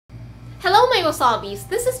Hello my wasabis,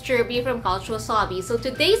 this is Jirbie from Couchwasabi. So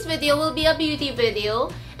today's video will be a beauty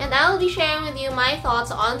video and I'll be sharing with you my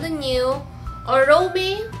thoughts on the new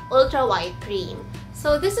Orome Ultra White Cream.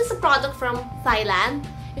 So this is a product from Thailand.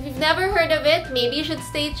 If you've never heard of it, maybe you should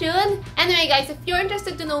stay tuned. Anyway guys, if you're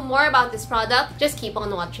interested to know more about this product, just keep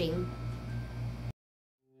on watching.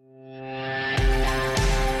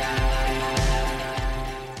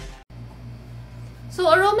 So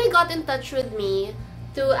Orome got in touch with me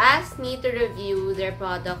to ask me to review their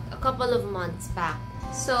product a couple of months back.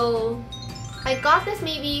 So I got this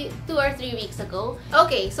maybe 2 or 3 weeks ago.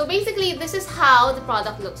 Okay, so basically this is how the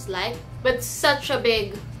product looks like with such a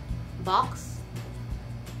big box.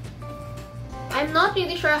 I'm not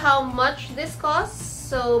really sure how much this costs,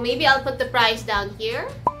 so maybe I'll put the price down here.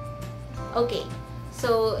 Okay,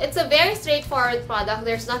 so it's a very straightforward product.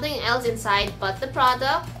 There's nothing else inside but the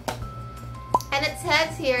product. And it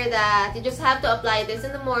says here that you just have to apply this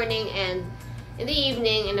in the morning and in the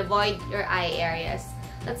evening and avoid your eye areas.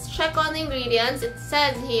 Let's check on the ingredients. It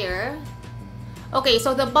says here. Okay,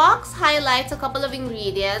 so the box highlights a couple of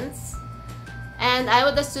ingredients. And I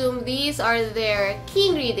would assume these are their key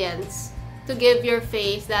ingredients to give your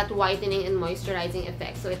face that whitening and moisturizing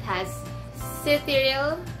effect. So it has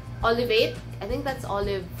cetyl olivate. I think that's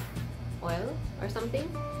olive oil or something.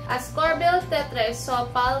 Ascorbyl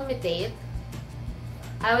tetraisopalmitate.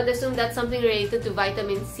 I would assume that's something related to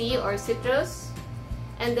vitamin C or citrus.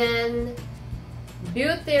 And then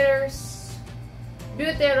butyrosferum.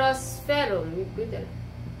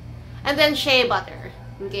 And then shea butter.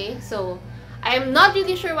 Okay, so I'm not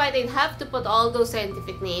really sure why they'd have to put all those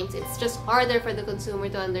scientific names. It's just harder for the consumer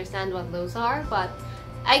to understand what those are. But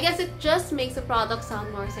I guess it just makes the product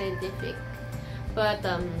sound more scientific. But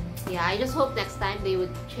yeah, I just hope next time they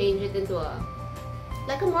would change it into a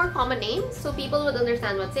more common name so people would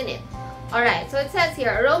understand what's in it. Alright, so it says here,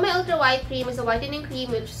 Orome Ultra White Cream is a whitening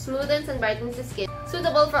cream which smoothens and brightens the skin,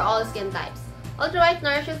 suitable for all skin types. Ultra White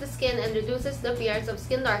nourishes the skin and reduces the appearance of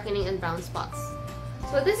skin darkening and brown spots.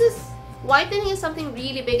 So whitening is something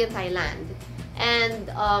really big in Thailand. And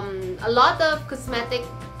a lot of cosmetic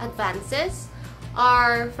advances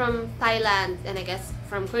are from Thailand and I guess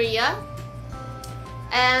from Korea.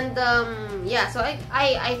 And yeah, so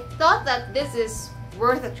I thought that this is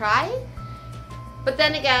worth a try. But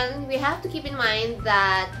then again, we have to keep in mind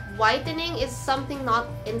that whitening is something not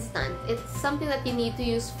instant. It's something that you need to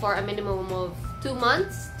use for a minimum of 2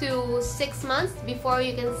 months to 6 months before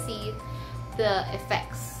you can see the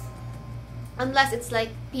effects. Unless it's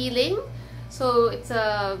like peeling. So it's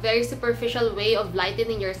a very superficial way of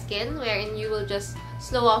lightening your skin wherein you will just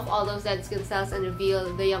slow off all those dead skin cells and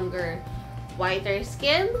reveal the younger, whiter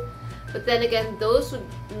skin. But then again, those would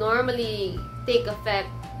normally take effect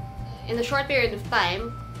in a short period of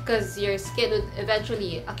time because your skin would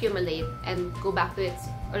eventually accumulate and go back to its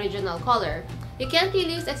original color. You can't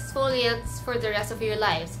really use exfoliants for the rest of your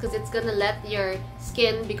lives because it's gonna let your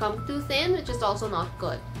skin become too thin, which is also not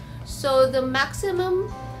good. So the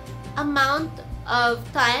maximum amount of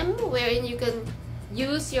time wherein you can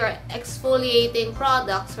use your exfoliating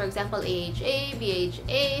products, for example AHA,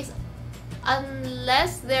 BHAs,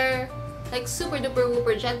 unless they're like super duper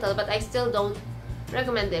whooper gentle, but I still don't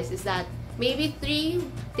recommend this, is that maybe 3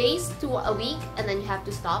 days to a week and then you have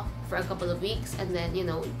to stop for a couple of weeks and then, you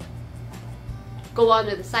know, go on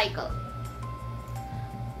with the cycle.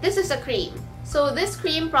 This is a cream. So this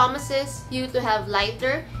cream promises you to have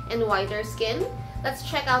lighter and whiter skin. Let's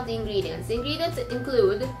check out the ingredients. The ingredients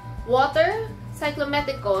include water,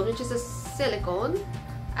 cyclometicone, which is a silicone,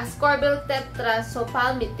 ascorbyl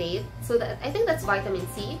tetrasopalmitate, so that I think that's vitamin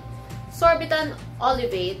C, sorbitan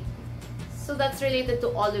olivate, so that's related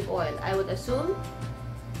to olive oil, I would assume,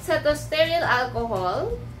 cetosterol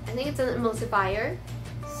alcohol, I think it's an emulsifier,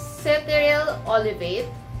 cetyl olivate,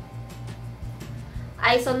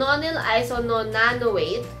 isononyl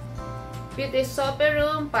isononanoate,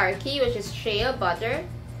 butysoperum parkii, which is shea butter,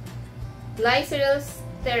 glyceryl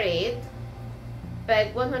stearate,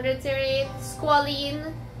 PEG 100 stearate,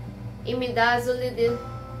 squalene, imidazolidine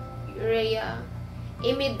urea,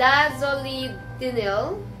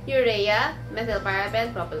 imidazolidinyl urea,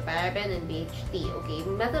 methylparaben, propylparaben, and BHT. Okay,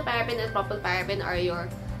 methylparaben and propylparaben are your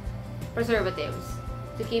preservatives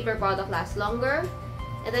to keep your product last longer.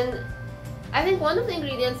 And then I think one of the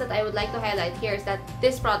ingredients that I would like to highlight here is that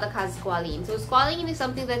this product has squalene. So squalene is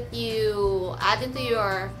something that you add into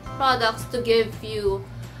your products to give you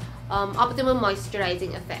optimum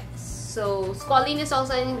moisturizing effects. So squalene is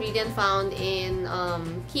also an ingredient found in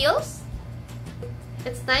Kiehl's.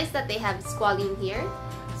 It's nice that they have squalene here,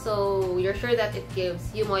 so you're sure that it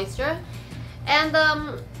gives you moisture. And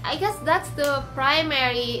I guess that's the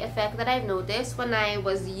primary effect that I've noticed when I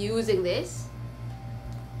was using this.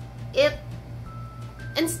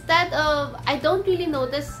 Instead of, I don't really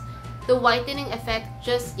notice the whitening effect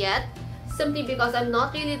just yet, simply because I'm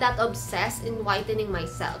not really that obsessed in whitening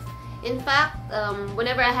myself. In fact,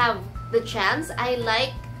 whenever I have the chance, I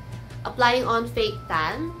like applying on fake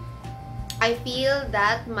tan. I feel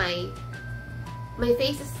that my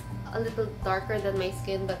face is a little darker than my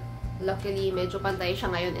skin, but luckily medyo pantay siya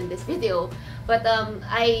ngayon in this video. But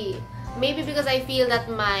maybe because I feel that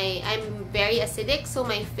I'm very acidic, so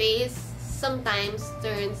my face sometimes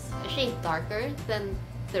turns a shade darker than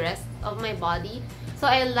the rest of my body. So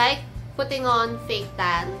I like putting on fake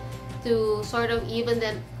tan to sort of even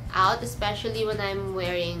them out, especially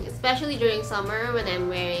during summer when I'm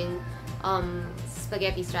wearing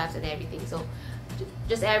spaghetti straps and everything. So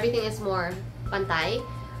just everything is more pantay.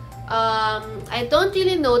 I don't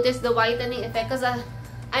really notice the whitening effect because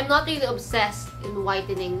I'm not really obsessed in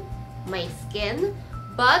whitening my skin,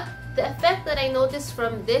 but the effect that I notice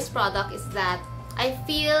from this product is that I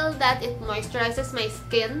feel that it moisturizes my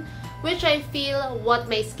skin, which I feel what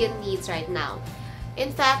my skin needs right now.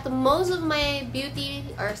 In fact, most of my beauty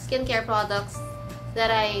or skincare products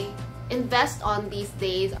that I invest on these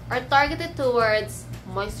days are targeted towards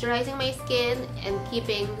moisturizing my skin and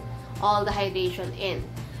keeping all the hydration in.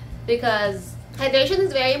 Because hydration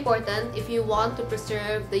is very important if you want to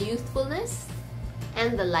preserve the youthfulness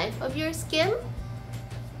and the life of your skin.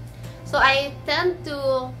 So I tend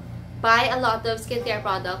to buy a lot of skincare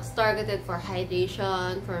products targeted for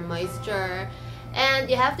hydration, for moisture. And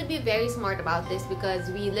you have to be very smart about this because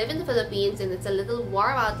we live in the Philippines and it's a little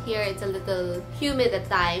warm out here. It's a little humid at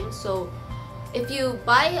times. So if you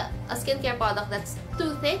buy a skincare product that's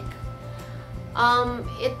too thick,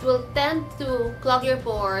 it will tend to clog your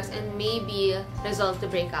pores and maybe result to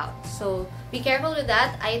breakouts. So be careful with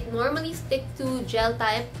that. I normally stick to gel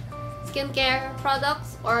type skincare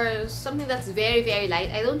products or something that's very, very light.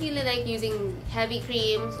 I don't really like using heavy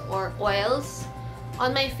creams or oils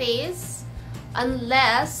on my face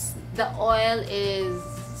unless the oil is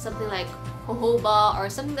something like jojoba or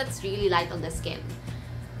something that's really light on the skin.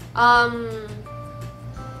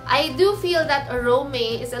 I do feel that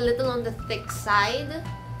Orome is a little on the thick side,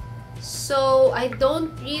 so I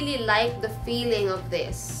don't really like the feeling of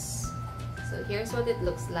this. So here's what it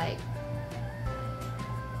looks like.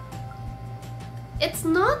 It's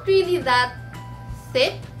not really that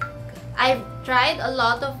thick. I've tried a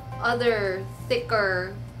lot of other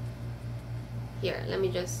thicker...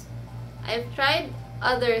 I've tried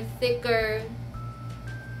other thicker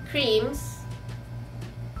creams,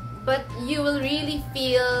 but you will really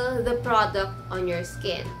feel the product on your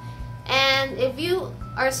skin. And if you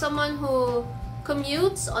are someone who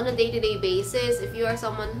commutes on a day-to-day basis, if you are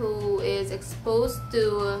someone who is exposed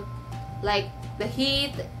to like the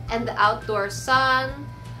heat and the outdoor sun,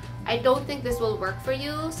 I don't think this will work for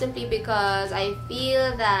you, simply because I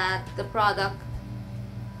feel that the product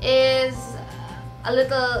is a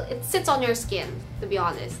little, it sits on your skin, to be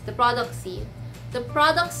honest. The product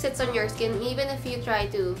sits on your skin. Even if you try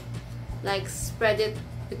to like spread it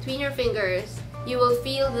between your fingers, you will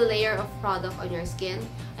feel the layer of product on your skin,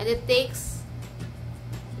 and it takes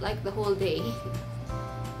like the whole day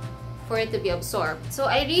for it to be absorbed. So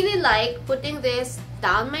I really like putting this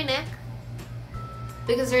down my neck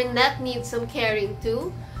because your neck needs some caring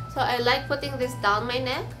too. So I like putting this down my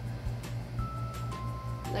neck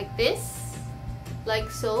like this,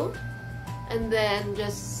 like so, and then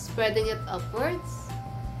just spreading it upwards.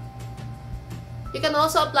 You can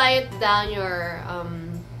also apply it down your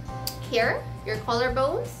here, your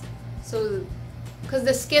collarbones. So, because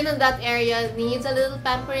the skin in that area needs a little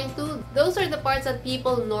pampering too. Those are the parts that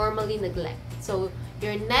people normally neglect. So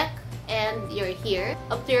your neck and your here,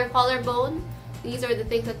 up to your collarbone, these are the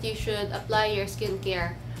things that you should apply your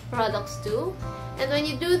skincare products to. And when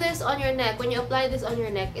you do this on your neck, when you apply this on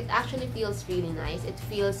your neck, it actually feels really nice. It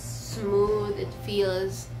feels smooth, it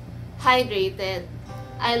feels hydrated.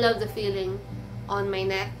 I love the feeling on my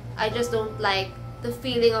neck. I just don't like the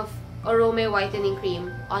feeling of Orome whitening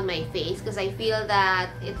cream on my face because I feel that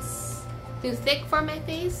it's too thick for my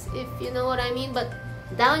face, if you know what I mean. But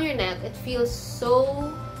down your neck, it feels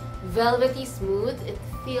so velvety smooth. It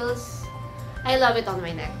feels, I love it on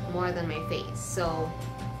my neck more than my face. So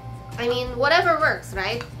I mean, whatever works,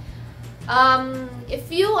 right?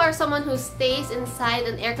 If you are someone who stays inside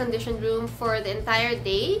an air-conditioned room for the entire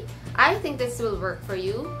day, I think this will work for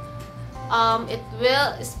you. It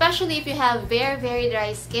will, especially if you have very, very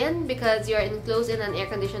dry skin because you're enclosed in an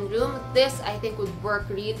air-conditioned room. This, I think, would work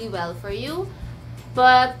really well for you.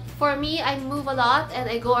 But for me, I move a lot and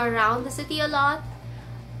I go around the city a lot.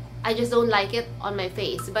 I just don't like it on my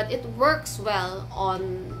face, but it works well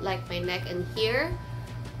on like my neck and here,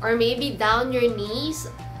 or maybe down your knees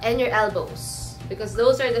and your elbows, because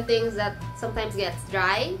those are the things that sometimes gets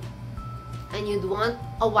dry and you'd want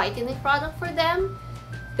a whitening product for them.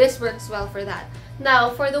 This works well for that.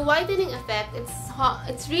 Now, for the whitening effect,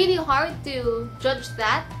 it's really hard to judge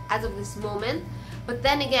that as of this moment. But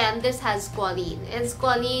then again, this has squalene, and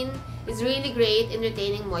squalene is really great in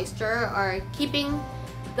retaining moisture or keeping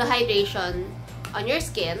the hydration on your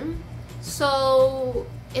skin. So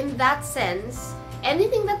in that sense,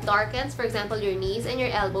 anything that darkens, for example your knees and your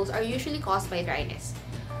elbows, are usually caused by dryness,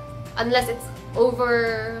 unless it's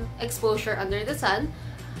overexposure under the sun.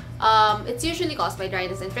 It's usually caused by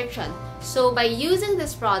dryness and friction. So by using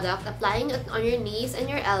this product, applying it on your knees and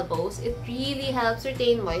your elbows, it really helps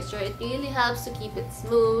retain moisture. It really helps to keep it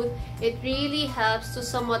smooth. It really helps to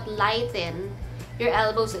somewhat lighten your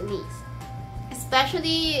elbows and knees.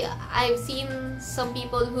 Especially, I've seen some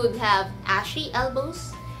people who'd have ashy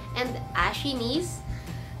elbows and ashy knees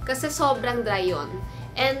kasi sobrang dry yun.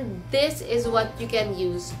 And this is what you can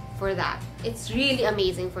use for that. It's really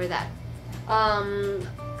amazing for that.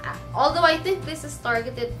 Although I think this is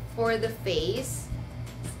targeted for the face,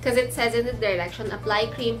 because it says in the direction, apply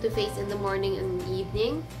cream to face in the morning and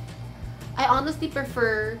evening. I honestly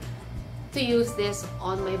prefer to use this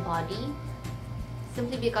on my body,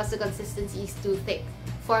 simply because the consistency is too thick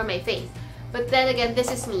for my face. But then again, this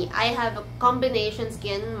is me. I have a combination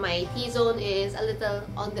skin. My T-zone is a little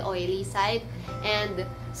on the oily side, and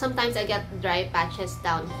sometimes I get dry patches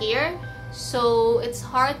down here. So it's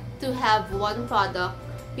hard to have one product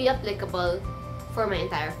be applicable for my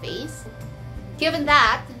entire face. Given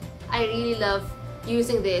that, I really love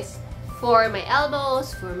using this for my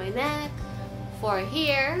elbows, for my neck, for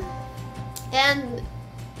here, and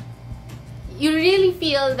you really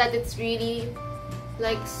feel that it's really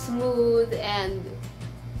like smooth, and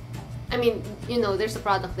I mean, you know, there's a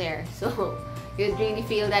product there, so you'd really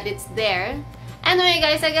feel that it's there. Anyway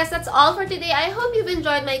guys, I guess that's all for today. I hope you've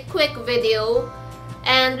enjoyed my quick video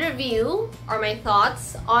and review, or my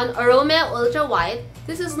thoughts on Orome Ultra White.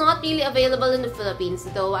 This is not really available in the Philippines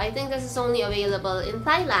though. I think this is only available in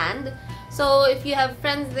Thailand. So if you have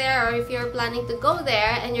friends there, or if you're planning to go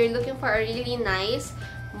there and you're looking for a really nice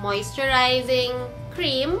moisturizing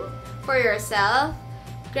cream for yourself,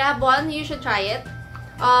 grab one. You should try it.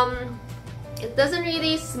 It doesn't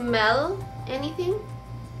really smell anything.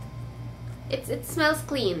 It smells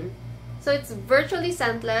clean, so it's virtually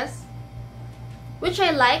scentless, which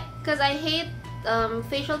I like because I hate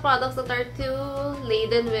facial products that are too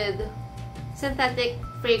laden with synthetic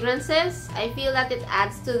fragrances. I feel that it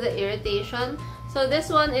adds to the irritation. So this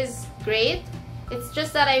one is great. It's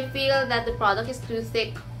just that I feel that the product is too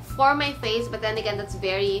thick for my face, but then again, that's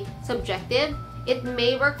very subjective. It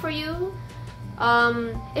may work for you.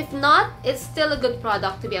 If not, it's still a good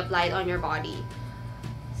product to be applied on your body.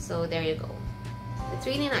 So there you go. It's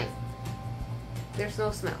really nice. There's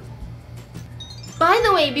no smell. By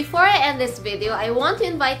the way, before I end this video, I want to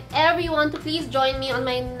invite everyone to please join me on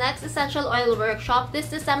my next essential oil workshop this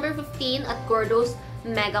December 15 at Gourdo's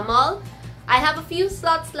Mega Mall. I have a few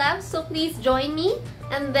slots left, so please join me,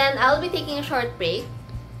 and then I'll be taking a short break.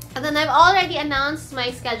 And then I've already announced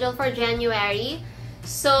my schedule for January.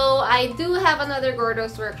 So I do have another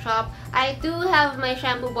Gourdo's workshop. I do have my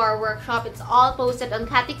shampoo bar workshop. It's all posted on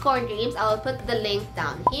Danti Court. I'll put the link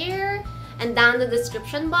down here and down the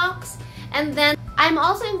description box. And then I'm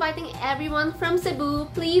also inviting everyone from Cebu.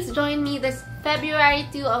 Please join me this February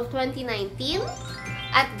 2 of 2019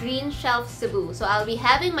 at Green Shelf Cebu. So I'll be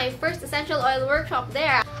having my first essential oil workshop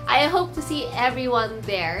there. I hope to see everyone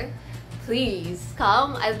there. Please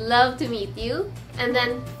come. I'd love to meet you. And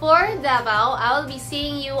then for Davao, I will be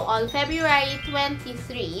seeing you on February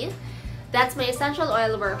 23. That's my essential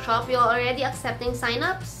oil workshop. You're already accepting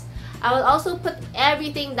sign-ups. I will also put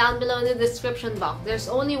everything down below in the description box. There's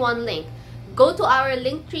only one link. Go to our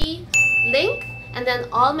Linktree link, and then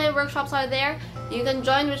all my workshops are there. You can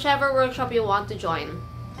join whichever workshop you want to join.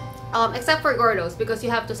 Except for Gourdo's, because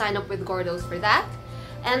you have to sign up with Gourdo's for that.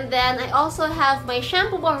 And then I also have my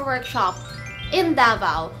shampoo bar workshop in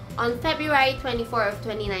Davao on February 24 of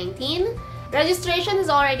 2019. Registration is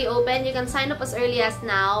already open. You can sign up as early as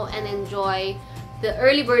now and enjoy the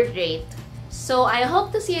early bird rate. So I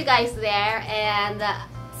hope to see you guys there, and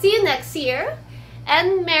see you next year,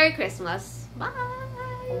 and Merry Christmas. Bye!